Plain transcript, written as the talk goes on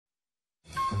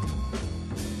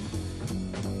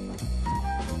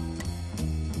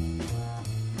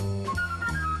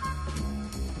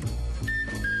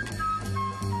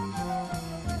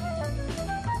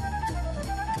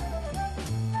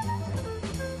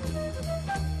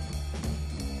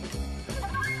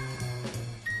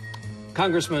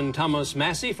Congressman Thomas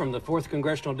Massie from the 4th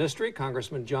Congressional District,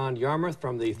 Congressman John Yarmuth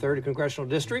from the 3rd Congressional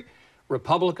District,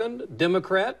 Republican,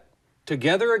 Democrat,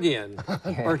 together again,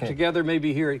 or together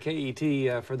maybe here at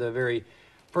KET for the very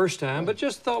first time, but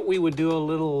just thought we would do a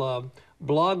little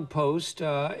blog post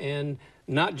and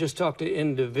not just talk to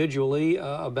individually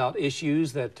about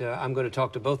issues that I'm going to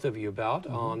talk to both of you about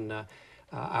on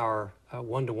our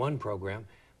one-to-one program.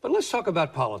 But let's talk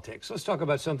about politics. Let's talk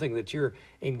about something that you're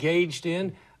engaged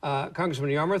in.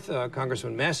 Congressman Yarmuth,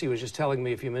 Congressman Massie was just telling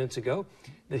me a few minutes ago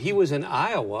that he was in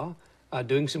Iowa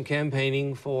doing some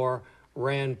campaigning for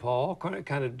Rand Paul.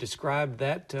 Kind of described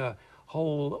that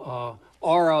whole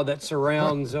aura that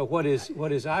surrounds what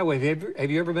is Iowa.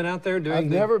 Have you ever been out there doing? I've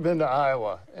never been to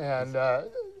Iowa, and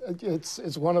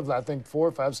it's one of, I think, 4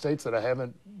 or 5 states that I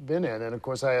haven't been in. And of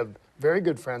course, I have very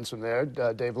good friends from there,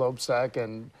 Dave Loebsack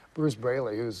and Bruce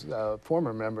Braley, who's a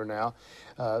former member now.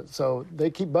 So they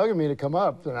keep bugging me to come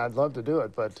up, and I'd love to do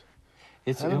it, but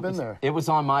I haven't been there. It was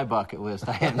on my bucket list.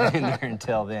 I hadn't been there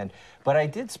until then. But I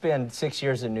did spend 6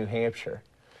 years in New Hampshire,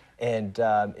 and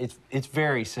it's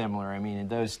very similar. I mean, in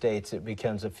those states, it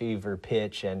becomes a fever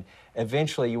pitch, and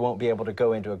eventually you won't be able to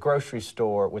go into a grocery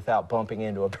store without bumping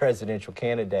into a presidential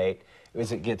candidate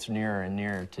as it gets nearer and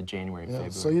nearer to January,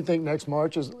 February. So you think next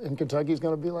March in Kentucky is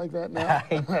going to be like that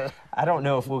now? I don't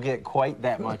know if we'll get quite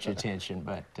that much attention,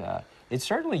 but it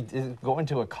certainly is going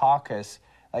to a caucus.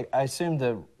 I assume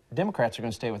the Democrats are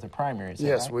going to stay with the primaries.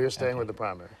 Yes, right? we are staying with the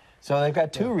primary. So they've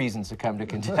got 2 reasons to come to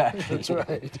Kentucky. That's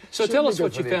right. So tell us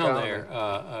what you found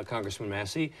there, Congressman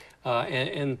Massie,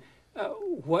 and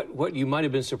what you might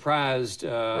have been surprised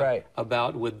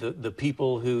about with the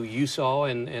people who you saw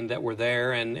and that were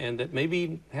there and that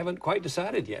maybe haven't quite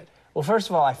decided yet. Well, first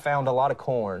of all, I found a lot of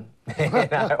corn in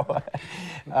Iowa,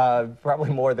 probably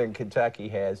more than Kentucky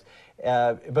has.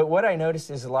 But what I noticed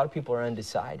is a lot of people are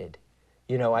undecided.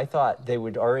 You know, I thought they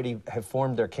would already have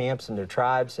formed their camps and their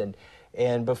tribes,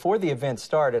 and before the event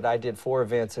started, I did 4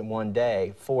 events in one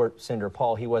day for Senator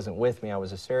Paul. He wasn't with me, I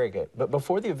was a surrogate. But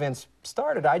before the events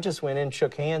started, I just went in,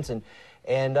 shook hands,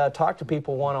 and talked to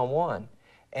people one-on-one.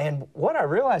 And what I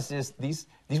realized is these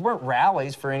weren't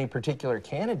rallies for any particular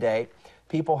candidate.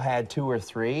 People had 2 or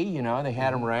 3, you know, they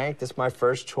had them ranked. This is my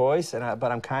first choice,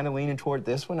 but I'm kind of leaning toward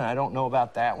this one. I don't know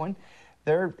about that one.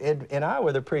 They're in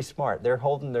Iowa, they're pretty smart. They're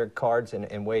holding their cards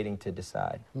and waiting to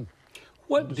decide.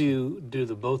 What do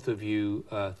the both of you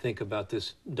think about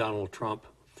this Donald Trump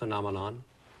phenomenon?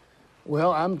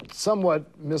 Well, I'm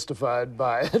somewhat mystified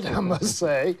by it, I must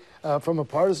say. From a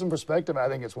partisan perspective, I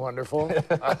think it's wonderful.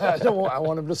 I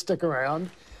want him to stick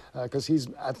around because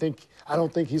I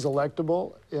don't think he's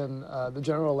electable in the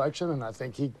general election, and I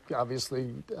think he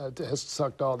obviously has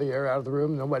sucked all the air out of the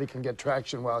room. Nobody can get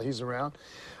traction while he's around.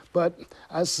 But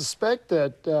I suspect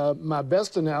that my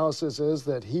best analysis is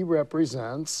that he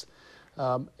represents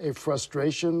a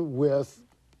frustration with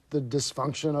the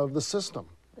dysfunction of the system,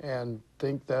 and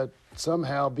think that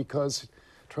somehow, because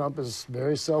Trump is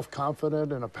very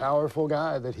self-confident and a powerful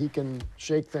guy, that he can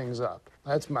shake things up.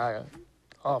 That's my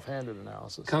offhanded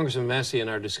analysis. Congressman Massie, in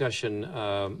our discussion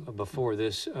before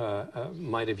this,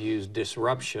 might have used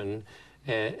disruption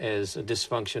as a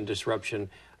dysfunction, disruption,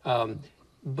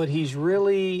 but he's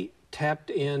really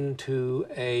tapped into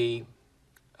a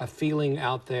feeling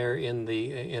out there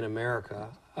in America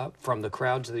from the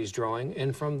crowds that he's drawing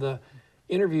and from the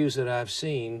interviews that I've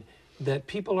seen that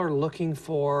people are looking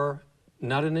for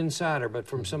not an insider but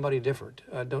from somebody different.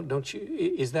 Don't you?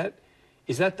 Is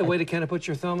that the way to kind of put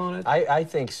your thumb on it? I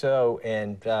think so,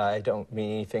 and I don't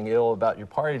mean anything ill about your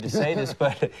party to say this,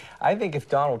 but I think if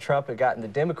Donald Trump had gotten the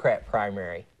Democrat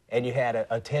primary and you had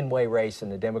a 10-way race in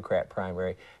the Democrat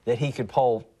primary, that he could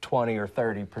poll 20 or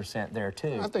 30% there,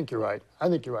 too. I think you're right. I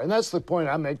think you're right. And that's the point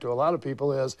I make to a lot of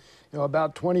people is, you know,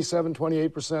 about 27,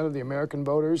 28% of the American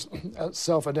voters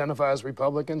self-identify as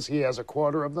Republicans. He has a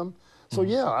quarter of them. So,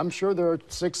 yeah, I'm sure there are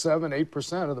 6, 7,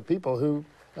 8% of the people who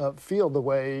feel the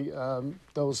way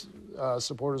those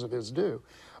supporters of his do.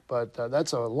 But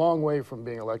that's a long way from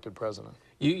being elected president.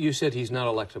 You said he's not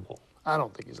electable. I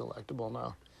don't think he's electable,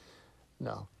 no.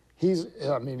 No.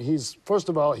 First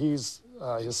of all, his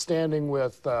standing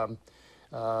with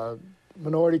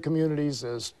minority communities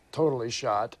is totally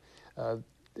shot.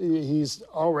 He's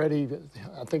already,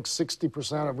 I think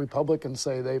 60% of Republicans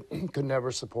say they could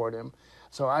never support him.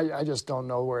 So I just don't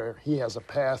know where he has a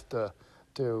path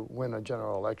to win a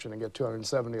general election and get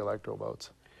 270 electoral votes.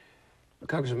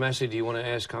 Congressman Massie, do you want to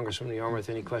ask Congressman Yarmuth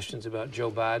any questions about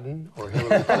Joe Biden or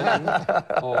Hillary Clinton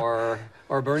or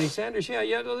Bernie Sanders?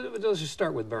 Yeah. Let's just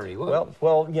start with Bernie.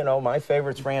 Well, you know, my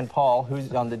favorite's Rand Paul.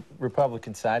 Who's on the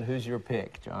Republican side? Who's your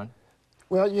pick, John?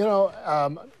 Well, you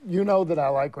know that I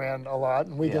like Rand a lot,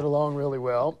 and we get along really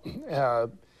well.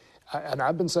 And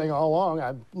I've been saying all along,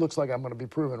 it looks like I'm going to be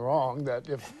proven wrong, that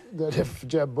if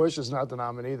Jeb Bush is not the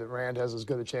nominee, that Rand has as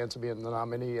good a chance of being the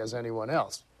nominee as anyone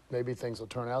else. Maybe things will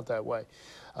turn out that way.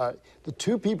 The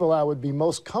two people I would be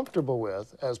most comfortable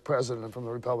with as president from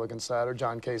the Republican side are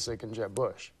John Kasich and Jeb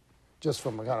Bush, just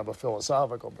from a kind of a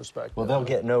philosophical perspective. Well, they'll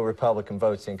get no Republican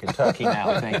votes in Kentucky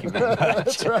now. Thank you very much.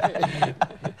 That's right.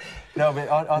 No, but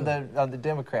on the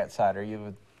Democrat side, are you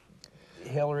with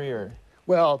Hillary or?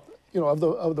 Well,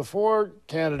 of the four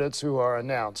candidates who are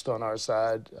announced on our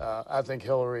side, I think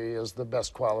Hillary is the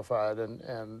best qualified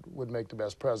and would make the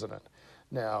best president.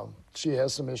 Now, she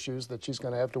has some issues that she's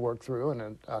going to have to work through,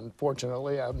 and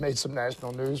unfortunately, I've made some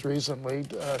national news recently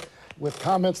with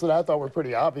comments that I thought were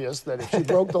pretty obvious, that if she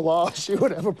broke the law, she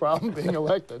would have a problem being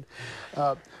elected.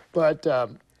 But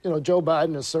Joe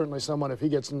Biden is certainly someone, if he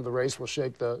gets into the race, will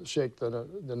shake the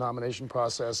nomination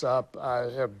process up. I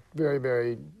have very,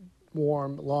 very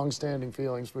warm, long-standing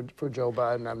feelings for Joe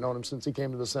Biden. I've known him since he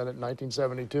came to the Senate in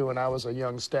 1972, and I was a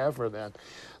young staffer then.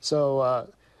 So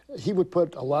he would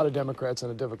put a lot of Democrats in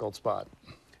a difficult spot.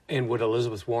 And would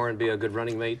Elizabeth Warren be a good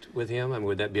running mate with him? I mean,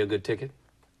 would that be a good ticket?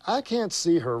 I can't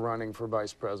see her running for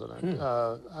vice president.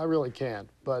 I really can't.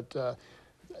 But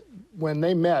when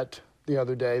they met the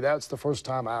other day, that's the first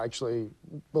time I actually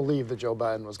believed that Joe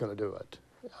Biden was going to do it.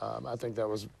 I think that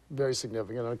was very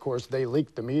significant. And of course, they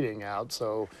leaked the meeting out,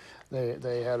 so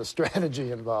they had a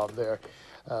strategy involved there.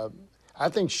 I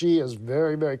think she is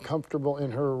very, very comfortable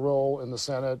in her role in the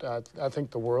Senate. I think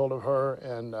the world of her,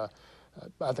 and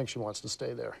I think she wants to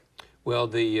stay there. Well,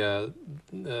 the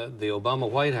Obama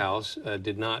White House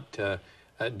did not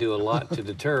do a lot to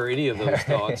deter any of those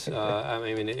thoughts. I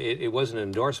mean, it wasn't an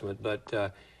endorsement,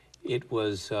 but it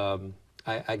was,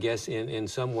 I guess, in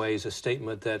some ways, a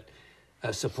statement that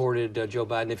supported Joe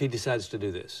Biden if he decides to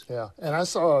do this. Yeah, and I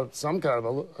saw some kind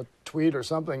of a tweet or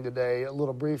something today, a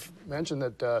little brief mention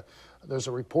that there's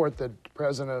a report that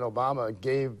President Obama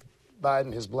gave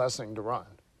Biden his blessing to run.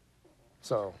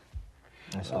 So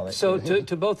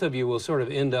to both of you, we'll sort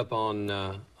of end up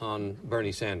on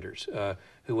Bernie Sanders,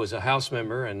 who was a House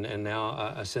member and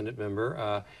now a Senate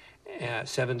member,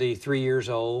 73 years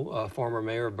old, former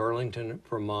mayor of Burlington,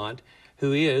 Vermont,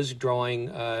 who is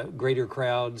drawing greater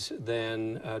crowds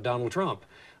than Donald Trump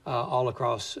all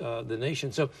across the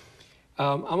nation. So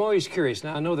I'm always curious.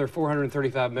 Now I know there are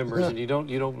 435 members, and you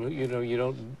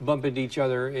don't bump into each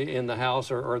other in the House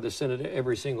or the Senate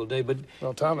every single day. But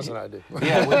well, Thomas and I do.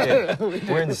 Yeah, we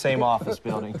do. We're in the same office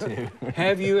building too.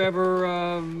 Have you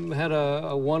ever had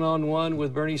a one-on-one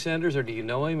with Bernie Sanders, or do you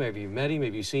know him? Have you met him?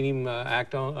 Have you seen him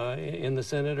act in the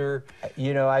Senate? Or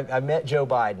I met Joe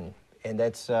Biden. And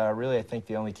that's really, I think,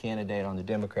 the only candidate on the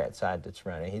Democrat side that's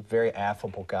running. He's a very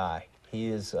affable guy. He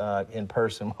is in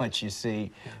person what you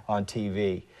see on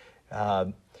TV.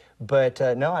 But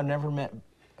no, I've never met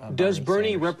Does Bernie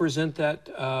Sanders. Represent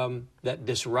that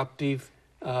disruptive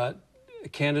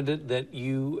candidate that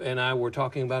you and I were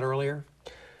talking about earlier?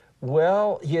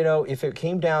 Well, if it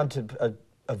came down to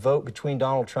a vote between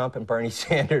Donald Trump and Bernie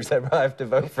Sanders, I'd probably have to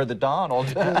vote for the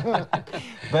Donald.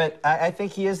 But I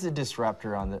think he is the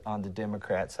disruptor on the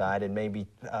Democrat side, and maybe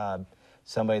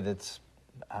somebody that's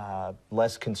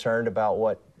less concerned about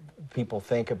what people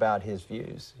think about his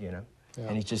views, Yeah.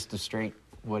 And he's just straight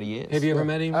what he is. Have you ever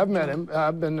met him? I've met him.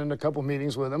 I've been in a couple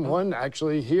meetings with him, one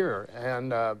actually here,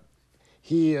 and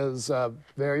he is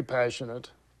very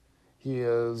passionate. He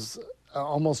is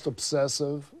almost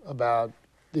obsessive about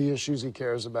the issues he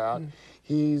cares about.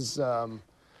 He's not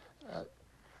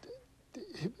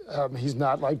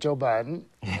like Joe Biden.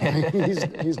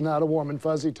 he's not a warm and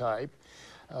fuzzy type.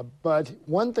 But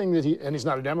one thing that and he's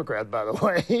not a Democrat, by the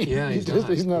way. Yeah,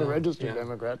 he's not a registered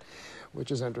Democrat, which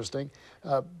is interesting.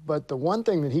 But the one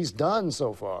thing that he's done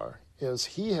so far is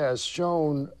he has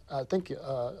shown, I think,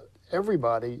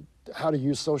 everybody how to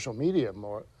use social media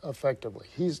more effectively.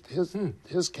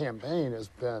 His campaign has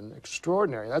been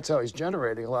extraordinary. That's how he's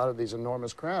generating a lot of these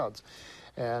enormous crowds.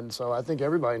 And so I think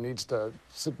everybody needs to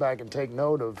sit back and take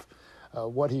note of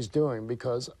what he's doing,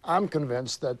 because I'm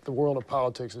convinced that the world of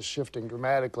politics is shifting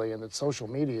dramatically, and that social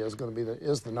media is going to be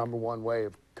the number one way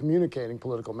of communicating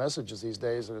political messages these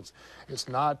days, and it's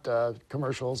not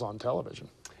commercials on television.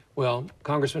 Well,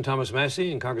 Congressman Thomas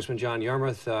Massie and Congressman John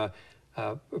Yarmuth,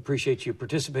 appreciate you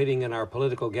participating in our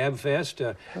political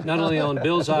gabfest, not only on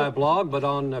Bill's Eye blog, but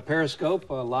on Periscope,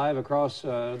 live across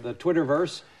the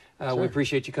Twitterverse. Sure. We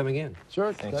appreciate you coming in.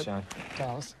 Sure. Thanks, John.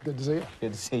 Thomas, good to see you.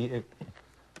 Good to see you.